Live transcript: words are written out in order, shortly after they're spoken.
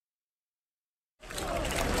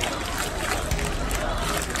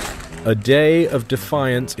A day of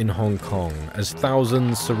defiance in Hong Kong as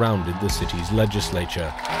thousands surrounded the city's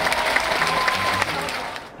legislature.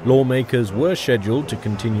 Lawmakers were scheduled to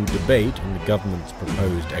continue debate on the government's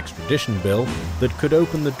proposed extradition bill that could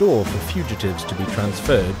open the door for fugitives to be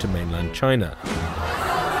transferred to mainland China.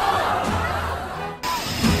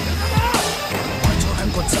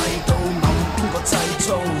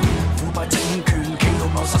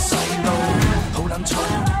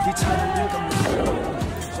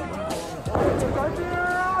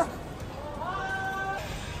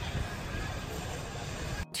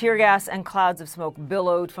 Tear gas and clouds of smoke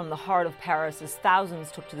billowed from the heart of Paris as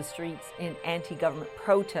thousands took to the streets in anti-government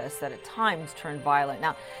protests that at times turned violent.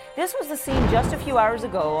 Now, this was the scene just a few hours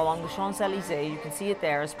ago along the Champs-Élysées. You can see it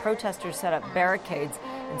there as protesters set up barricades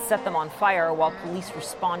and set them on fire while police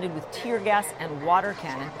responded with tear gas and water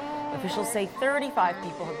cannon. Officials say 35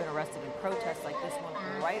 people have been arrested in protests like this one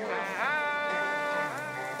right around.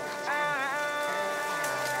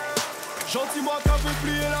 Gentiment qu'avait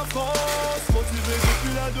plié la France, motivé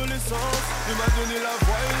depuis l'adolescence. Il m'a donné la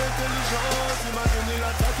voix et l'intelligence, il m'a donné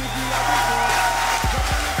l'attaque et puis la défense.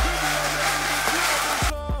 J'appelle le plus de la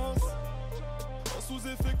chance. En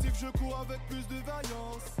sous-effectif, je cours avec plus de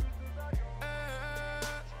vaillance.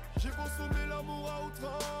 J'ai consommé l'amour à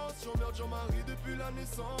outrance. J'emmerde Jean-Marie depuis la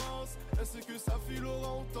naissance. Est-ce que sa fille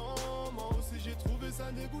l'aura autant? Moi aussi j'ai trouvé ça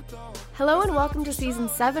dégoûtant. Hello and welcome to Season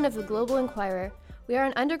 7 of the Global Inquirer. We are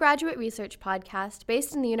an undergraduate research podcast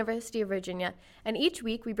based in the University of Virginia, and each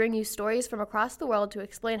week we bring you stories from across the world to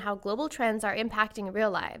explain how global trends are impacting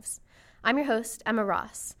real lives. I'm your host, Emma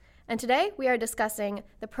Ross, and today we are discussing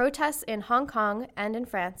the protests in Hong Kong and in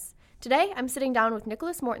France. Today I'm sitting down with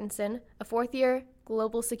Nicholas Mortensen, a fourth-year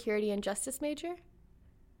global security and justice major.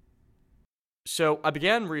 So I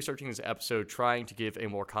began researching this episode trying to give a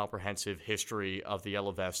more comprehensive history of the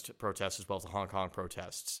Yellow Vest protests as well as the Hong Kong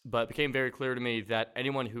protests. But it became very clear to me that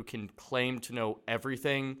anyone who can claim to know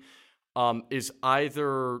everything is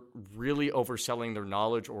either really overselling their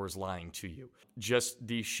knowledge or is lying to you. Just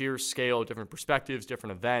the sheer scale of different perspectives,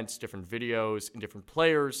 different events, different videos, and different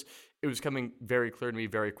players, it was coming very clear to me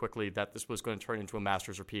very quickly that this was going to turn into a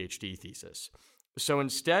master's or PhD thesis. So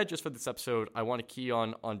instead, just for this episode, I want to key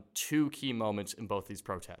on two key moments in both these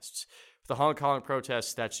protests. For the Hong Kong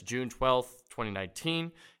protests, that's June 12th,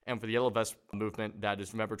 2019, and for the Yellow Vest movement, that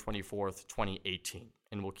is November 24th, 2018,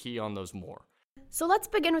 and we'll key on those more. So let's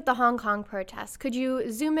begin with the Hong Kong protests. Could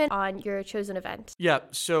you zoom in on your chosen event? Yeah,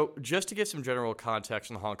 so just to get some general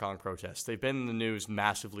context on the Hong Kong protests, they've been in the news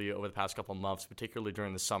massively over the past couple of months, particularly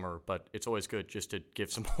during the summer, but it's always good just to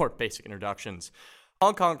give some more basic introductions.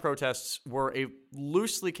 Hong Kong protests were a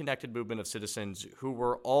loosely connected movement of citizens who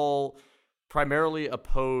were all primarily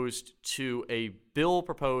opposed to a bill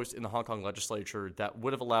proposed in the Hong Kong legislature that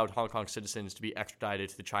would have allowed Hong Kong citizens to be extradited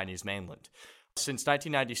to the Chinese mainland. Since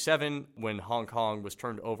 1997, when Hong Kong was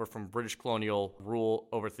turned over from British colonial rule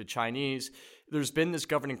over to the Chinese, there's been this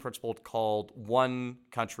governing principle called one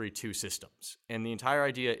country, two systems. And the entire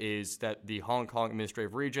idea is that the Hong Kong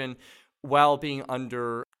administrative region, while being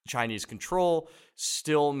under Chinese control,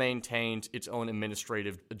 still maintained its own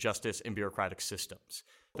administrative justice and bureaucratic systems.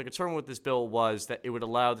 The concern with this bill was that it would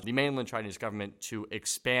allow the mainland Chinese government to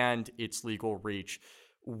expand its legal reach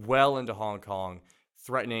well into Hong Kong,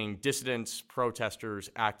 threatening dissidents, protesters,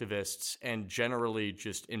 activists, and generally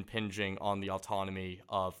just impinging on the autonomy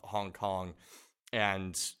of Hong Kong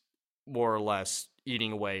and more or less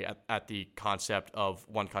eating away at the concept of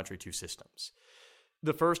one country, two systems.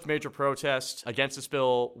 The first major protest against this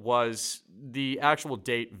bill was, the actual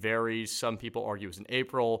date varies. Some people argue it was in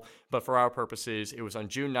April, but for our purposes, it was on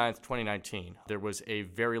June 9th, 2019. There was a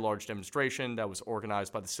very large demonstration that was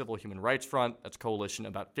organized by the Civil Human Rights Front. That's a coalition of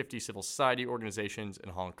about 50 civil society organizations in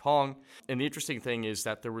Hong Kong. And the interesting thing is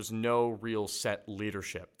that there was no real set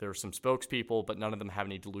leadership. There were some spokespeople, but none of them have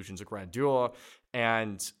any delusions of grandeur.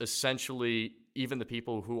 And essentially, even the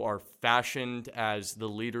people who are fashioned as the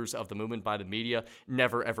leaders of the movement by the media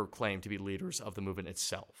never ever claim to be leaders of the movement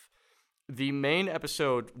itself. The main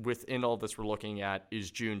episode within all this we're looking at is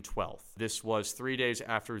June 12th. This was 3 days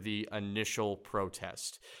after the initial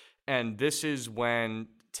protest. And this is when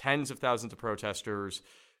tens of thousands of protesters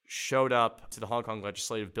showed up to the Hong Kong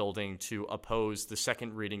Legislative Building to oppose the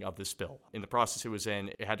second reading of this bill. In the process it was in,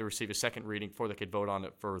 it had to receive a second reading before they could vote on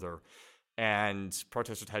it further. And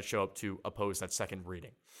protesters had to show up to oppose that second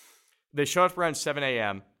reading. They showed up around 7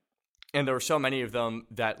 a.m., and there were so many of them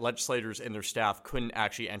that legislators and their staff couldn't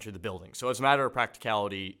actually enter the building. So as a matter of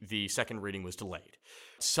practicality, the second reading was delayed.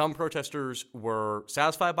 Some protesters were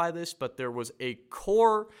satisfied by this, but there was a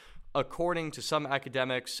core, according to some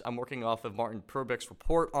academics, I'm working off of Martin Perbick's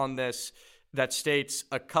report on this, that states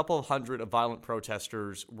a couple of hundred of violent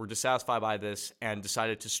protesters were dissatisfied by this and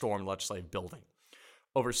decided to storm the legislative building.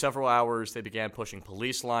 Over several hours, they began pushing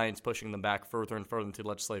police lines, pushing them back further and further into the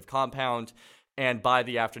legislative compound, and by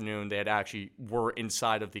the afternoon, they were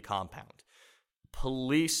inside of the compound.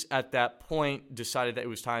 Police at that point decided that it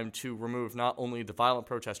was time to remove not only the violent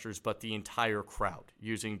protesters, but the entire crowd,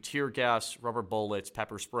 using tear gas, rubber bullets,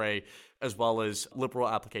 pepper spray, as well as liberal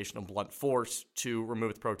application of blunt force to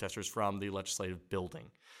remove the protesters from the legislative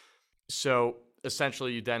building. So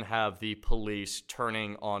essentially, you then have the police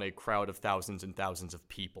turning on a crowd of thousands and thousands of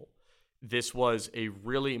people. This was a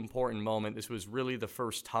really important moment. This was really the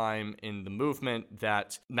first time in the movement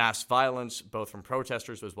that mass violence, both from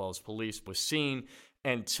protesters as well as police, was seen.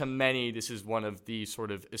 And to many, this is one of the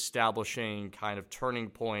sort of establishing kind of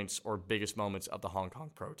turning points or biggest moments of the Hong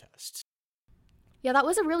Kong protests. Yeah, that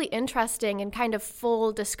was a really interesting and kind of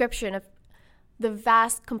full description of the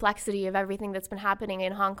vast complexity of everything that's been happening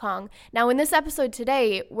in Hong Kong. Now, in this episode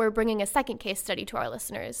today, we're bringing a second case study to our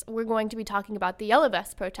listeners. We're going to be talking about the Yellow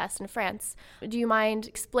Vest protests in France. Do you mind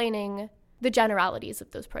explaining the generalities of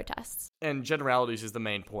those protests? And generalities is the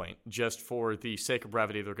main point. Just for the sake of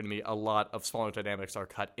brevity, there are going to be a lot of smaller dynamics are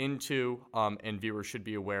cut into, and viewers should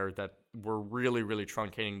be aware that we're really, really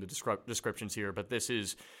truncating the descriptions here, but this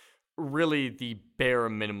is really the bare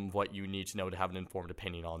minimum of what you need to know to have an informed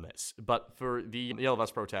opinion on this. But for the Yellow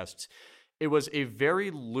Vest protests, it was a very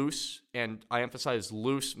loose, and I emphasize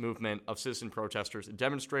loose, movement of citizen protesters and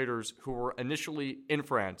demonstrators who were initially in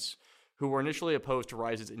France, who were initially opposed to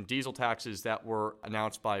rises in diesel taxes that were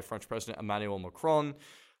announced by French President Emmanuel Macron.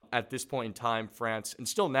 At this point in time, France, and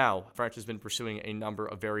still now, France has been pursuing a number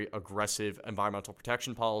of very aggressive environmental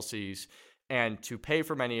protection policies. And to pay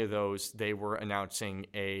for many of those, they were announcing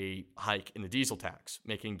a hike in the diesel tax,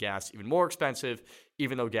 making gas even more expensive,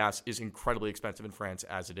 even though gas is incredibly expensive in France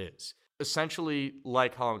as it is. Essentially,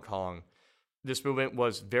 like Hong Kong, this movement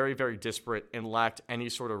was very, very disparate and lacked any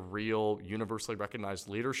sort of real universally recognized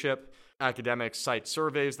leadership. Academics cite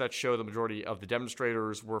surveys that show the majority of the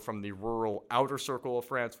demonstrators were from the rural outer circle of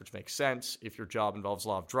France, which makes sense. If your job involves a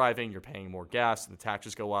lot of driving, you're paying more gas, and the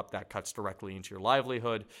taxes go up, that cuts directly into your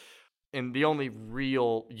livelihood. And the only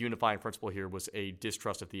real unifying principle here was a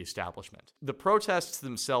distrust of the establishment. The protests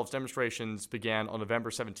themselves, demonstrations, began on November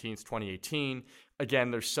 17th, 2018.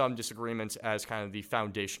 Again, there's some disagreements as kind of the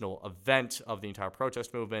foundational event of the entire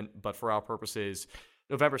protest movement, but for our purposes,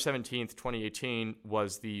 November 17th, 2018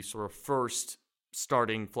 was the sort of first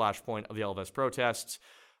starting flashpoint of the Yellow Vest protests.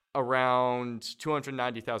 Around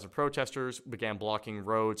 290,000 protesters began blocking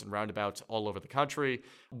roads and roundabouts all over the country,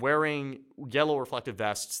 wearing yellow reflective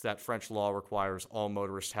vests that French law requires all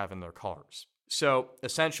motorists to have in their cars. So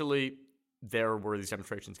essentially, there were these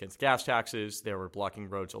demonstrations against gas taxes, there were blocking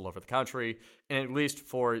roads all over the country, and at least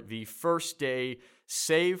for the first day,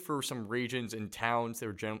 save for some regions and towns,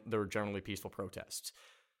 there were generally peaceful protests.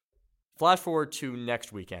 Flash forward to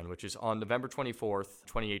next weekend, which is on November 24th,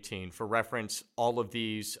 2018. For reference, all of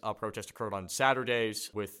these protests occurred on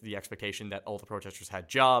Saturdays with the expectation that all the protesters had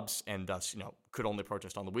jobs and thus, could only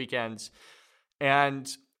protest on the weekends. And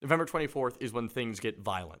November 24th is when things get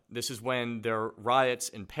violent. This is when there are riots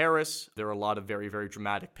in Paris. There are a lot of very, very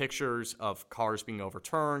dramatic pictures of cars being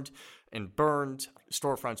overturned and burned,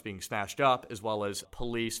 storefronts being smashed up, as well as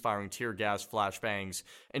police firing tear gas, flashbangs,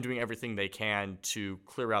 and doing everything they can to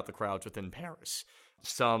clear out the crowds within Paris.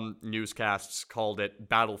 Some newscasts called it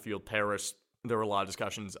Battlefield Paris. There were a lot of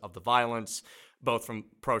discussions of the violence, both from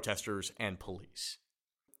protesters and police.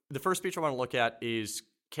 The first speech I want to look at is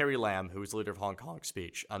Carrie Lam, who is the leader of Hong Kong's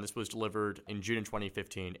speech. This was delivered in June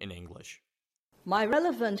 2015 in English. My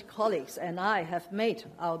relevant colleagues and I have made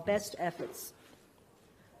our best efforts,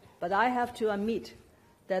 but I have to admit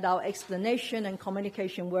that our explanation and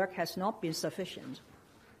communication work has not been sufficient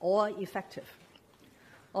or effective.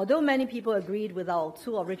 Although many people agreed with our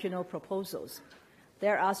two original proposals,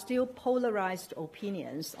 there are still polarized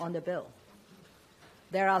opinions on the bill.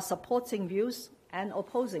 There are supporting views and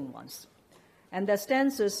opposing ones, and their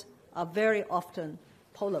stances are very often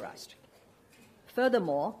polarized.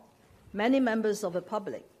 Furthermore, many members of the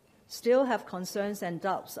public still have concerns and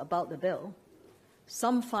doubts about the bill.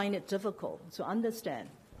 Some find it difficult to understand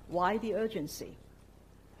why the urgency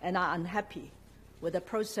and are unhappy with the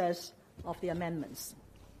process of the amendments.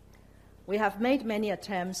 We have made many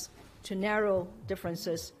attempts to narrow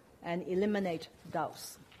differences and eliminate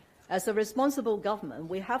doubts. As a responsible government,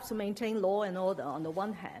 we have to maintain law and order on the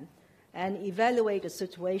one hand and evaluate the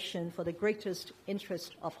situation for the greatest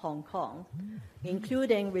interest of Hong Kong,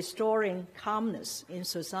 including restoring calmness in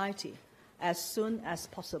society as soon as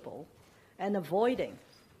possible and avoiding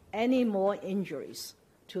any more injuries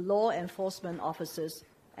to law enforcement officers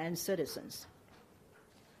and citizens.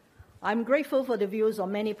 I'm grateful for the views of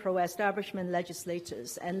many pro-establishment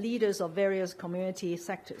legislators and leaders of various community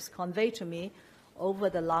sectors conveyed to me over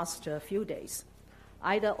the last few days,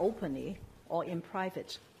 either openly or in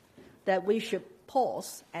private, that we should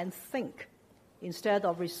pause and think instead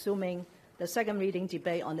of resuming the second reading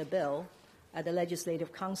debate on the bill at the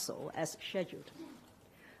Legislative Council as scheduled.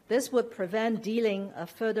 This would prevent dealing a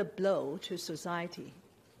further blow to society.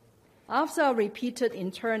 After our repeated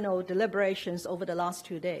internal deliberations over the last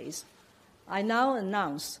 2 days, I now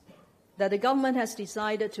announce that the government has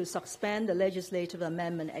decided to suspend the legislative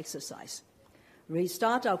amendment exercise,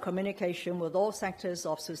 restart our communication with all sectors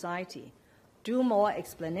of society, do more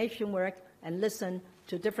explanation work, and listen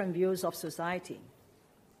to different views of society.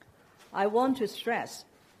 I want to stress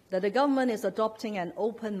that the government is adopting an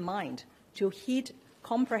open mind to heed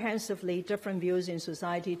comprehensively different views in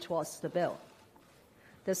society towards the bill.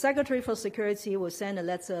 The Secretary for Security will send a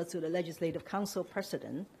letter to the Legislative Council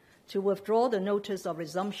President to withdraw the notice of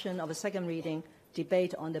resumption of a second reading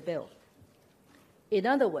debate on the bill. In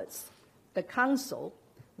other words, the Council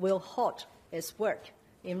will halt its work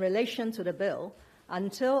in relation to the bill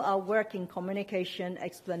until our work in communication,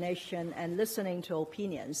 explanation, and listening to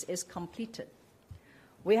opinions is completed.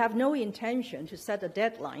 We have no intention to set a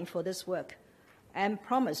deadline for this work and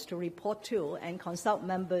promise to report to and consult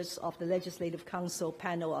members of the Legislative Council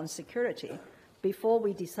panel on security before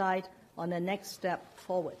we decide on the next step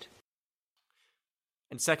forward.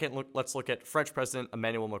 And second, let's look at French President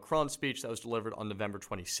Emmanuel Macron's speech that was delivered on November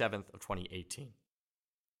 27th of 2018.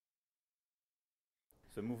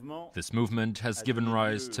 This movement has given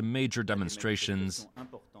rise to major demonstrations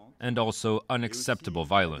and also unacceptable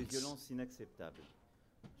violence.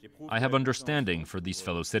 I have understanding for these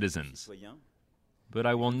fellow citizens, but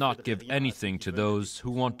I will not give anything to those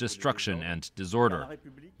who want destruction and disorder,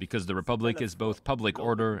 because the Republic is both public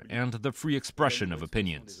order and the free expression of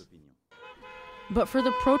opinions. But for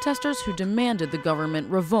the protesters who demanded the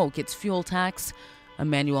government revoke its fuel tax,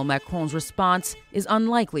 Emmanuel Macron's response is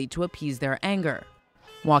unlikely to appease their anger.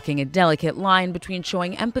 Walking a delicate line between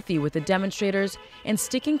showing empathy with the demonstrators and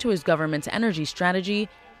sticking to his government's energy strategy,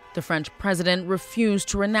 the French president refused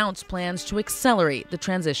to renounce plans to accelerate the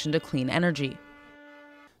transition to clean energy.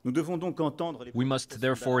 We must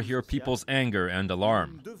therefore hear people's anger and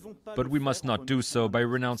alarm, but we must not do so by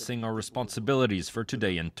renouncing our responsibilities for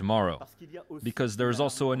today and tomorrow, because there is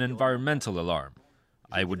also an environmental alarm.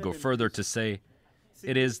 I would go further to say,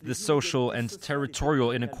 it is the social and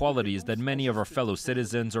territorial inequalities that many of our fellow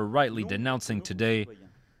citizens are rightly denouncing today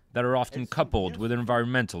that are often coupled with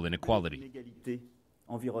environmental inequality.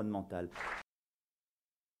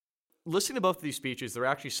 Listening to both of these speeches, they're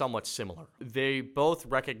actually somewhat similar. They both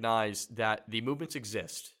recognize that the movements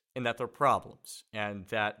exist and that they're problems and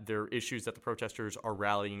that they're issues that the protesters are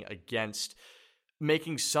rallying against,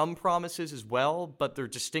 making some promises as well, but they're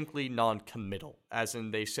distinctly non-committal. As in,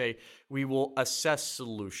 they say, we will assess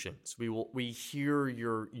solutions. We hear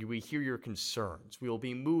your concerns. We will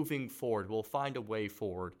be moving forward. We'll find a way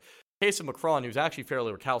forward. In the case of Macron, who's actually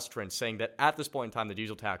fairly recalcitrant, saying that at this point in time, the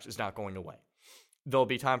diesel tax is not going away. There'll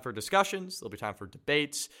be time for discussions. There'll be time for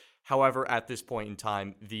debates. However, at this point in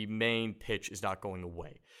time, the main pitch is not going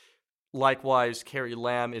away. Likewise, Carrie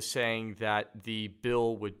Lam is saying that the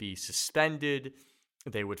bill would be suspended.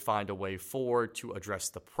 They would find a way forward to address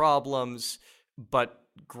the problems. But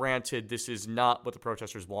granted, this is not what the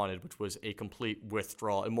protesters wanted, which was a complete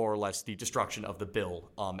withdrawal and more or less the destruction of the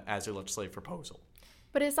bill as a legislative proposal.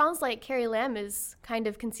 But it sounds like Carrie Lam is kind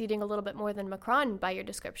of conceding a little bit more than Macron by your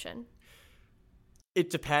description. It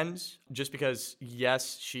depends, just because,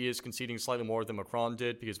 yes, she is conceding slightly more than Macron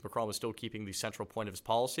did, because Macron was still keeping the central point of his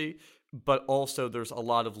policy, but also there's a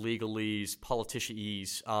lot of legalese,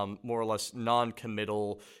 politiciese, more or less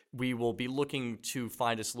non-committal. We will be looking to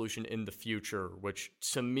find a solution in the future, which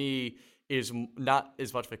to me is not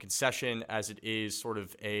as much of a concession as it is sort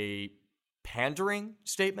of a pandering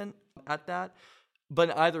statement at that. But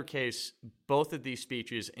in either case, both of these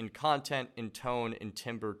speeches in content, in tone, in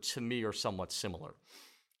timbre, to me are somewhat similar.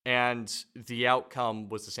 And the outcome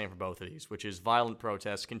was the same for both of these, which is violent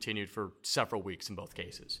protests continued for several weeks in both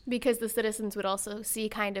cases. Because the citizens would also see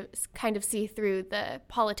kind of see through the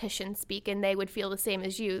politicians speak, and they would feel the same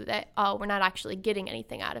as you, that, oh, we're not actually getting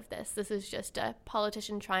anything out of this. This is just a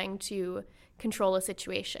politician trying to control a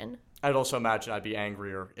situation. I'd also imagine I'd be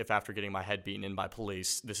angrier if after getting my head beaten in by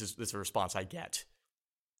police, this is a response I get.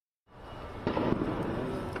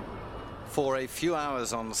 For a few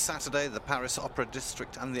hours on Saturday, the Paris Opera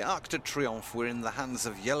District and the Arc de Triomphe were in the hands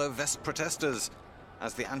of yellow vest protesters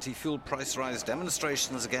as the anti-fuel price rise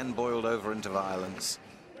demonstrations again boiled over into violence.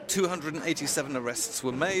 287 arrests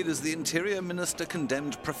were made as the Interior Minister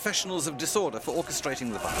condemned professionals of disorder for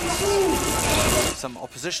orchestrating the violence. Some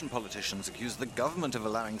opposition politicians accused the government of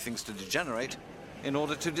allowing things to degenerate in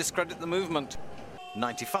order to discredit the movement.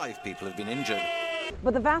 95 people have been injured.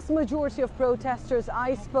 But the vast majority of protesters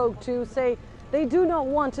I spoke to say they do not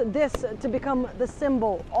want this to become the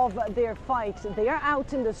symbol of their fight. They are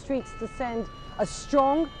out in the streets to send a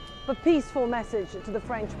strong but peaceful message to the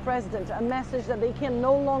French president, a message that they can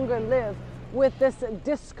no longer live with this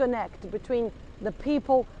disconnect between the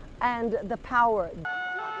people and the power.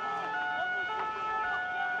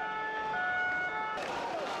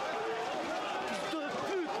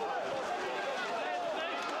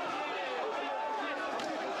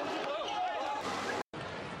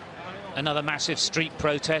 Another massive street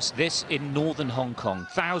protest, this in northern Hong Kong.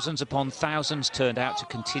 Thousands upon thousands turned out to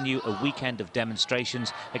continue a weekend of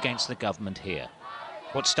demonstrations against the government here.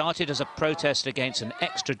 What started as a protest against an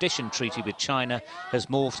extradition treaty with China has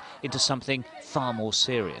morphed into something far more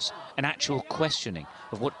serious, an actual questioning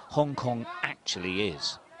of what Hong Kong actually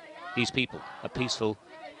is. These people are peaceful,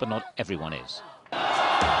 but not everyone is.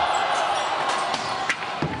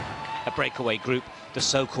 A breakaway group, the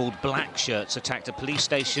so-called Black Shirts, attacked a police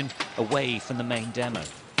station away from the main demo.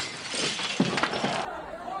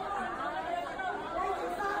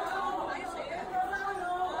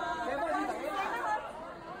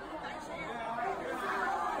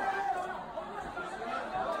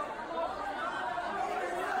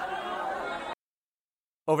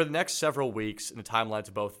 Over the next several weeks, in the timelines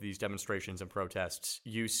of both of these demonstrations and protests,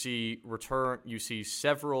 you see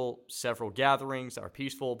several gatherings that are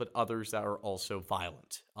peaceful, but others that are also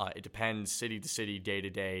violent. It depends city to city, day to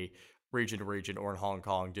day, region to region, or in Hong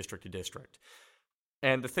Kong, district to district.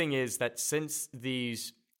 And the thing is that since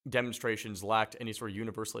these demonstrations lacked any sort of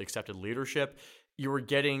universally accepted leadership, you were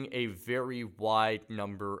getting a very wide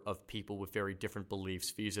number of people with very different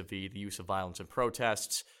beliefs vis-a-vis the use of violence in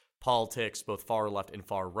protests, politics, both far left and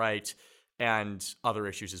far right, and other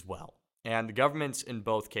issues as well. And the governments in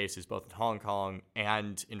both cases, both in Hong Kong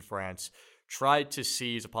and in France, tried to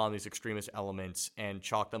seize upon these extremist elements and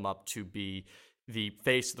chalk them up to be the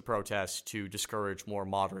face of the protests to discourage more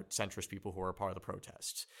moderate centrist people who are a part of the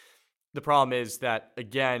protests. The problem is that,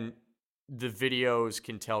 again, the videos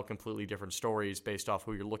can tell completely different stories based off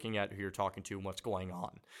who you're looking at, who you're talking to, and what's going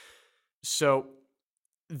on. So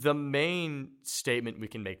the main statement we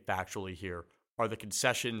can make factually here are the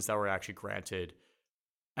concessions that were actually granted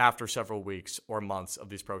after several weeks or months of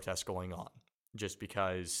these protests going on. Just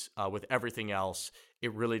because with everything else,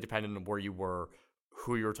 it really depended on where you were,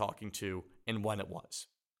 who you were talking to, and when it was.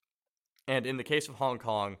 And in the case of Hong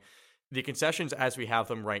Kong, the concessions as we have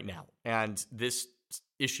them right now, and this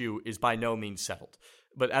issue is by no means settled,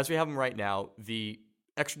 but as we have them right now, the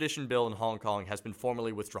extradition bill in Hong Kong has been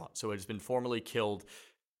formally withdrawn. So it has been formally killed.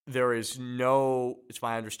 There is no, it's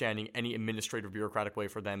my understanding, any administrative bureaucratic way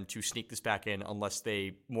for them to sneak this back in unless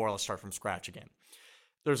they more or less start from scratch again.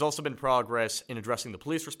 There's also been progress in addressing the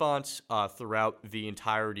police response throughout the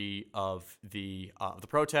entirety of the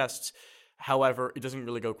protests. However, it doesn't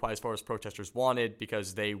really go quite as far as protesters wanted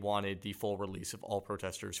because they wanted the full release of all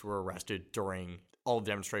protesters who were arrested during all the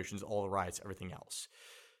demonstrations, all the riots, everything else.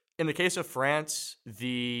 In the case of France,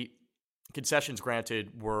 the concessions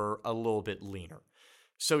granted were a little bit leaner.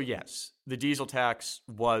 So yes, the diesel tax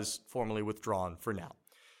was formally withdrawn for now.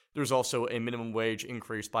 There's also a minimum wage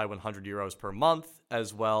increase by 100 euros per month,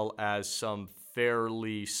 as well as some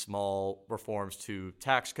fairly small reforms to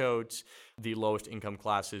tax codes. The lowest income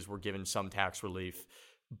classes were given some tax relief,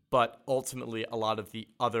 but ultimately a lot of the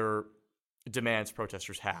other demands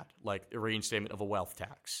protesters had, like a reinstatement of a wealth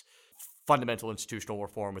tax, fundamental institutional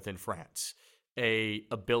reform within France, a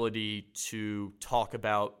ability to talk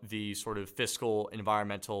about the sort of fiscal,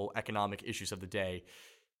 environmental, economic issues of the day,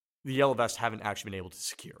 the Yellow Vests haven't actually been able to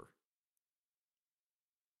secure.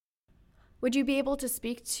 Would you be able to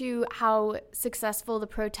speak to how successful the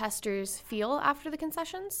protesters feel after the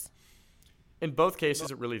concessions? In both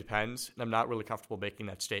cases, it really depends. And I'm not really comfortable making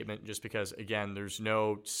that statement just because, again, there's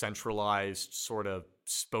no centralized sort of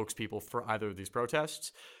spokespeople for either of these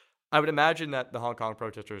protests. I would imagine that the Hong Kong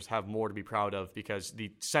protesters have more to be proud of because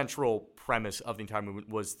the central premise of the entire movement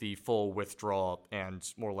was the full withdrawal and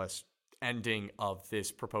more or less ending of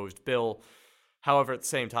this proposed bill. However, at the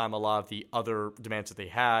same time, a lot of the other demands that they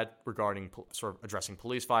had regarding sort of addressing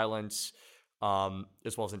police violence,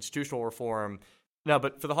 as well as institutional reform. Now,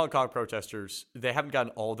 but for the Hong Kong protesters, they haven't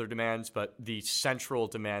gotten all their demands, but the central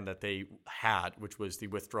demand that they had, which was the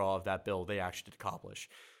withdrawal of that bill, they actually did accomplish.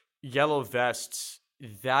 Yellow Vests,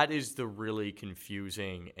 that is the really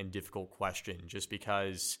confusing and difficult question, just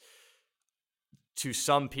because to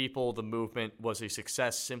some people, the movement was a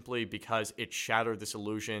success simply because it shattered this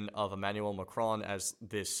illusion of Emmanuel Macron as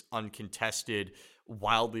this uncontested,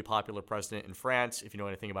 wildly popular president in France. If you know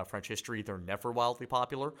anything about French history, they're never wildly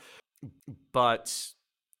popular. But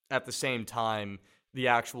at the same time, the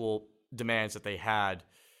actual demands that they had,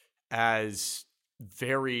 as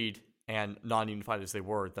varied and non-unified as they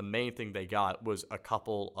were, the main thing they got was a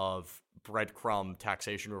couple of breadcrumb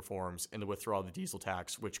taxation reforms and the withdrawal of the diesel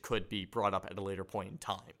tax, which could be brought up at a later point in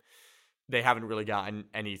time. They haven't really gotten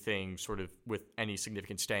anything sort of with any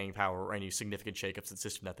significant staying power or any significant shakeups to the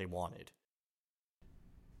system that they wanted.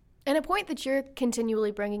 And a point that you're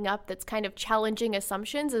continually bringing up that's kind of challenging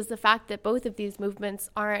assumptions is the fact that both of these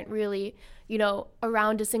movements aren't really,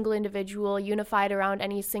 around a single individual, unified around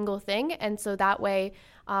any single thing. And so that way,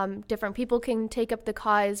 different people can take up the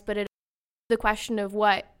cause, but it's the question of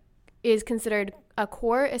what is considered a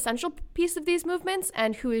core essential piece of these movements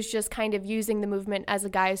and who is just kind of using the movement as a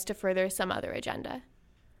guise to further some other agenda.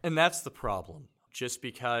 And that's the problem, just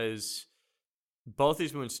because both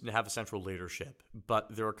these movements didn't have a central leadership,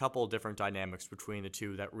 but there are a couple of different dynamics between the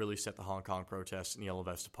two that really set the Hong Kong protests and the Yellow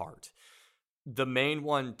Vests apart. The main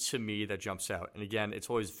one to me that jumps out, and again, it's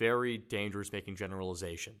always very dangerous making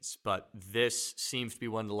generalizations, but this seems to be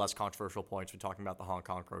one of the less controversial points when talking about the Hong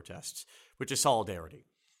Kong protests, which is solidarity.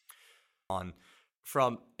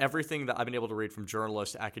 From everything that I've been able to read from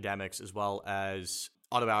journalists, academics, as well as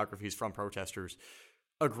autobiographies from protesters,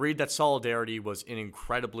 agreed that solidarity was an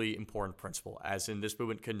incredibly important principle, as in this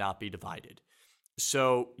movement could not be divided.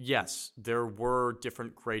 So, yes, there were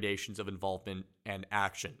different gradations of involvement and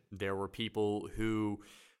action. There were people who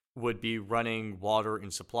would be running water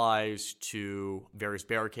and supplies to various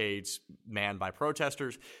barricades manned by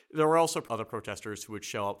protesters. There were also other protesters who would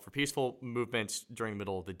show up for peaceful movements during the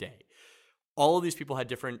middle of the day. All of these people had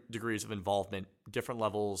different degrees of involvement, different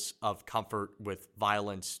levels of comfort with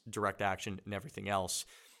violence, direct action, and everything else.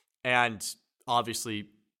 And obviously,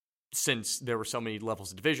 since there were so many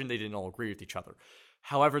levels of division, they didn't all agree with each other.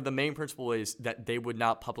 However, the main principle is that they would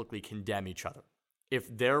not publicly condemn each other.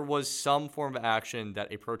 If there was some form of action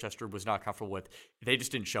that a protester was not comfortable with, they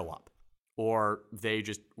just didn't show up, or they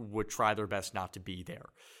just would try their best not to be there.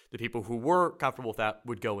 The people who were comfortable with that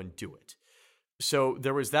would go and do it. So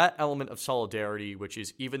there was that element of solidarity, which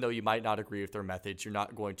is even though you might not agree with their methods, you're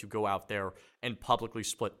not going to go out there and publicly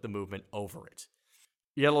split the movement over it.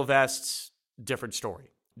 Yellow Vests, different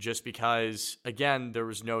story. Just because, again, there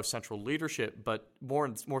was no central leadership, but more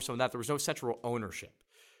so than that, there was no central ownership.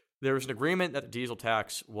 There was an agreement that the diesel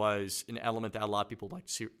tax was an element that a lot of people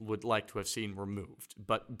would like to have seen removed.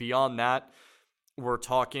 But beyond that, we're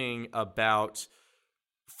talking about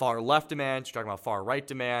far left demands, you're talking about far right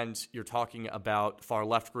demands, you're talking about far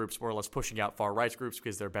left groups more or less pushing out far right groups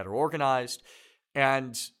because they're better organized,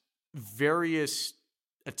 and various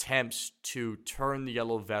attempts to turn the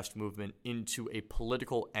Yellow Vest movement into a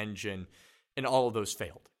political engine, and all of those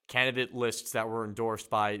failed. Candidate lists that were endorsed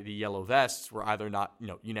by the Yellow Vests were either not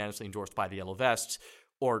unanimously endorsed by the Yellow Vests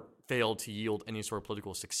or failed to yield any sort of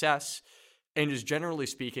political success. And just generally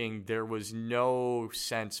speaking, there was no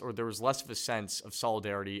sense, or there was less of a sense of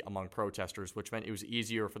solidarity among protesters, which meant it was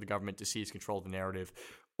easier for the government to seize control of the narrative,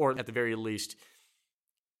 or at the very least,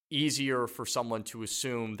 easier for someone to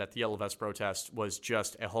assume that the Yellow Vest protest was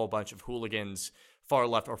just a whole bunch of hooligans, far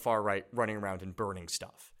left or far right, running around and burning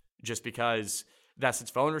stuff. Just because that sense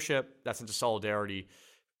of ownership, that sense of solidarity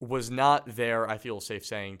was not there, I feel safe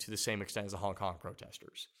saying, to the same extent as the Hong Kong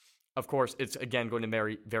protesters. Of course, it's, again, going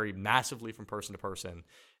to vary massively from person to person.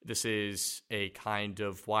 This is a kind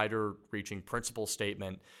of wider-reaching principle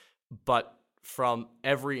statement, but from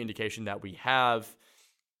every indication that we have,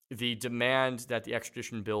 the demand that the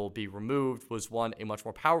extradition bill be removed was, one, a much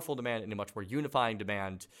more powerful demand and a much more unifying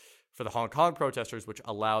demand for the Hong Kong protesters, which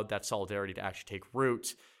allowed that solidarity to actually take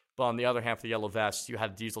root. But on the other hand, for the Yellow Vests, you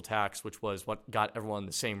had a diesel tax, which was what got everyone in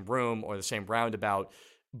the same room or the same roundabout.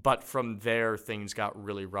 But from there, things got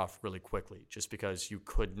really rough really quickly, just because you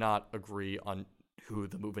could not agree on who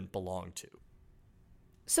the movement belonged to.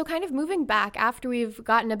 So kind of moving back, after we've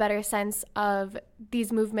gotten a better sense of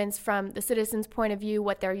these movements from the citizens' point of view,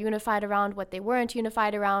 what they're unified around, what they weren't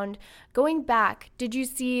unified around, going back, did you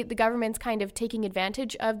see the government's kind of taking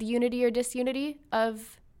advantage of the unity or disunity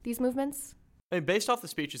of these movements? I mean, based off the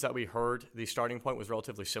speeches that we heard, the starting point was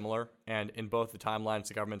relatively similar. And in both the timelines,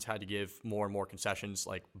 the governments had to give more and more concessions.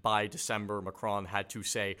 Like by December, Macron had to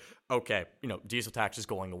say, okay, diesel tax is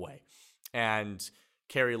going away. And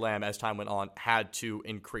Carrie Lam, as time went on, had to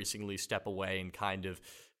increasingly step away and kind of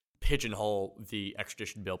pigeonhole the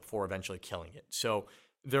extradition bill before eventually killing it. So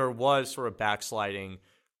there was sort of backsliding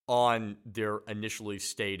on their initially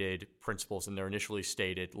stated principles and their initially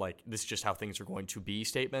stated, like, this is just how things are going to be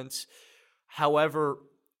statements. However,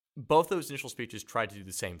 both those initial speeches tried to do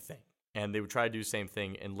the same thing. And they would try to do the same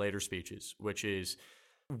thing in later speeches, which is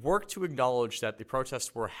work to acknowledge that the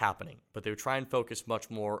protests were happening, but they would try and focus much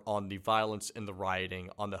more on the violence and the rioting,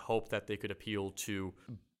 on the hope that they could appeal to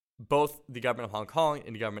both the government of Hong Kong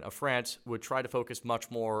and the government of France, would try to focus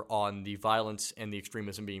much more on the violence and the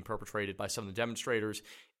extremism being perpetrated by some of the demonstrators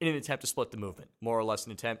in an attempt to split the movement, more or less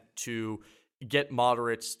an attempt to get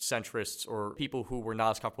moderates, centrists, or people who were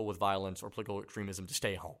not as comfortable with violence or political extremism to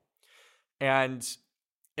stay home. And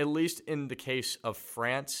at least in the case of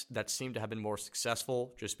France, that seemed to have been more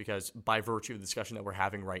successful just because by virtue of the discussion that we're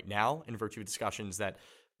having right now, in virtue of discussions that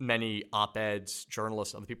many op-eds,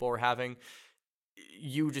 journalists, other people are having,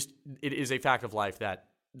 it is a fact of life that,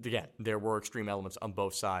 again, there were extreme elements on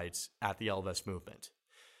both sides at the LVS movement.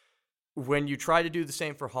 When you try to do the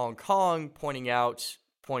same for Hong Kong, pointing out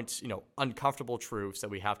points, uncomfortable truths that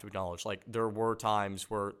we have to acknowledge, like there were times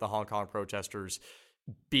where the Hong Kong protesters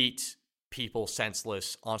beat people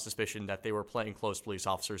senseless on suspicion that they were plainclothes police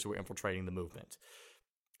officers who were infiltrating the movement.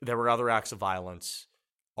 There were other acts of violence,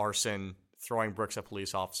 arson, throwing bricks at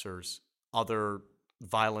police officers, other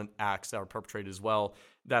violent acts that were perpetrated as well,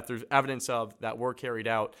 that there's evidence of that were carried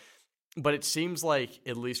out. But it seems like,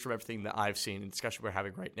 at least from everything that I've seen in the discussion we're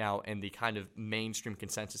having right now, and the kind of mainstream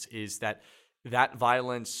consensus is that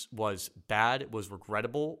violence was bad, it was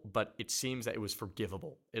regrettable, but it seems that it was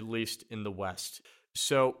forgivable, at least in the West.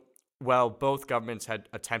 So while both governments had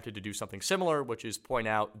attempted to do something similar, which is point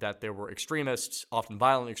out that there were extremists, often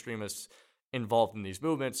violent extremists, involved in these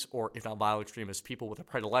movements, or if not violent extremists, people with a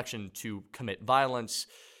predilection to commit violence,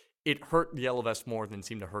 it hurt the LVS more than it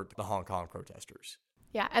seemed to hurt the Hong Kong protesters.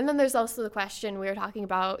 Yeah, and then there's also the question we were talking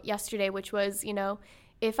about yesterday, which was,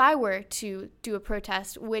 if I were to do a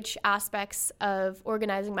protest, which aspects of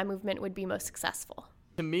organizing my movement would be most successful?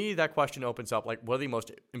 To me, that question opens up, what are the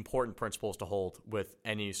most important principles to hold with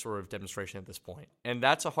any sort of demonstration at this point? And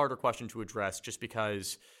that's a harder question to address just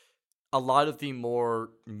because a lot of the more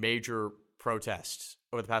major protests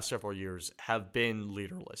over the past several years have been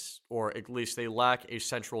leaderless, or at least they lack a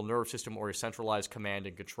central nerve system or a centralized command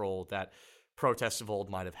and control that protests of old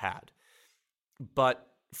might have had. But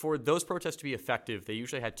for those protests to be effective, they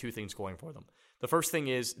usually had two things going for them. The first thing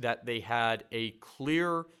is that they had a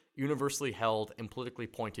clear, universally held, and politically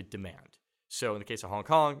pointed demand. So in the case of Hong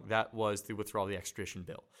Kong, that was the withdrawal of the extradition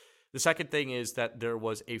bill. The second thing is that there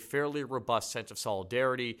was a fairly robust sense of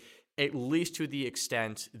solidarity, at least to the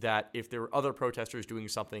extent that if there were other protesters doing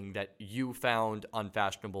something that you found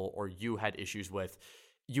unfashionable or you had issues with,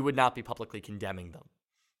 you would not be publicly condemning them.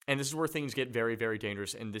 And this is where things get very, very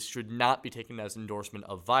dangerous, and this should not be taken as an endorsement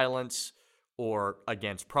of violence or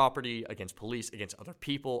against property, against police, against other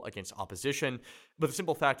people, against opposition. But the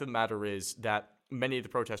simple fact of the matter is that many of the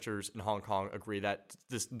protesters in Hong Kong agree that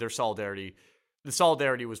the solidarity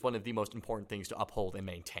was one of the most important things to uphold and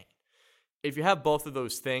maintain. If you have both of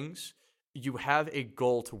those things, you have a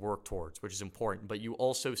goal to work towards, which is important, but you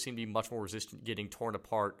also seem to be much more resistant to getting torn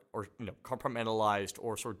apart or compartmentalized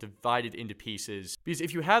or sort of divided into pieces. Because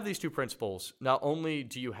if you have these two principles, not only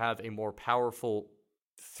do you have a more powerful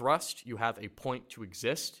thrust, you have a point to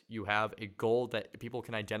exist, you have a goal that people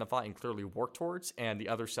can identify and clearly work towards, and the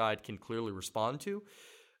other side can clearly respond to,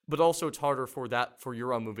 but also it's harder for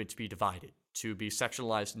your own movement to be divided, to be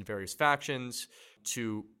sectionalized in various factions,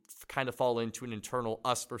 to kind of fall into an internal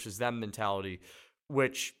us versus them mentality,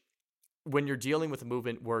 which when you're dealing with a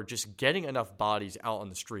movement where just getting enough bodies out on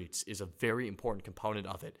the streets is a very important component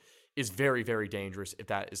of it, is very, very dangerous if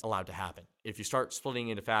that is allowed to happen. If you start splitting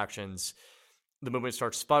into factions, the movement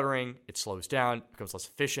starts sputtering, it slows down, it becomes less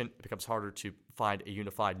efficient, it becomes harder to find a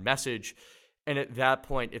unified message. And at that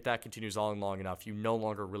point, if that continues on long enough, you no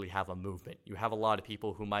longer really have a movement. You have a lot of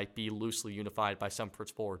people who might be loosely unified by some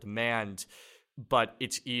principle or demand, but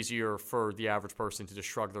it's easier for the average person to just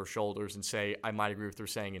shrug their shoulders and say, I might agree with what they're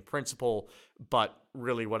saying in principle, but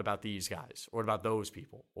really, what about these guys? Or what about those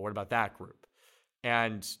people? Or what about that group?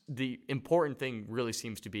 And the important thing really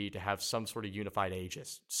seems to be to have some sort of unified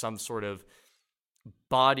aegis, some sort of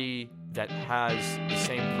body that has the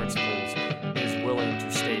same principles and is willing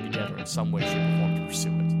to stay together in some way, shape, or form to pursue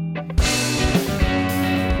it.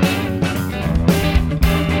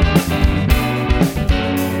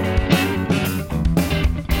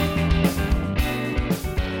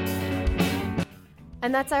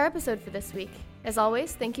 And that's our episode for this week. As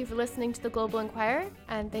always, thank you for listening to The Global Inquirer,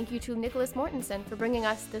 and thank you to Nicholas Mortensen for bringing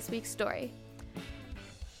us this week's story.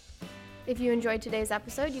 If you enjoyed today's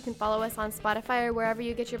episode, you can follow us on Spotify or wherever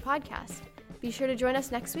you get your podcast. Be sure to join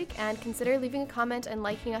us next week and consider leaving a comment and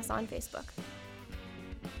liking us on Facebook.